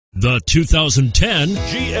The 2010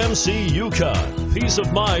 GMC Yukon. Peace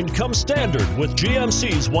of mind comes standard with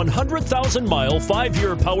GMC's 100,000-mile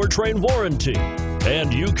 5-year powertrain warranty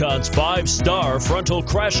and Yukon's 5-star frontal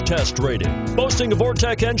crash test rating. Boasting a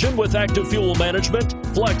Vortec engine with active fuel management,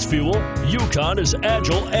 flex fuel, Yukon is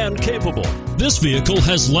agile and capable. This vehicle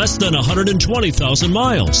has less than 120,000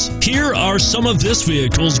 miles. Here are some of this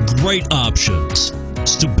vehicle's great options: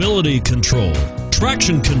 stability control,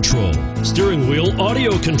 traction control, steering wheel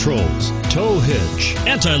audio controls, tow hitch,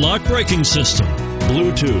 anti-lock braking system,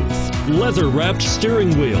 Bluetooth, leather-wrapped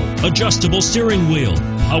steering wheel, adjustable steering wheel,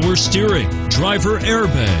 power steering, driver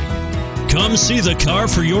airbag. Come see the car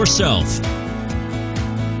for yourself.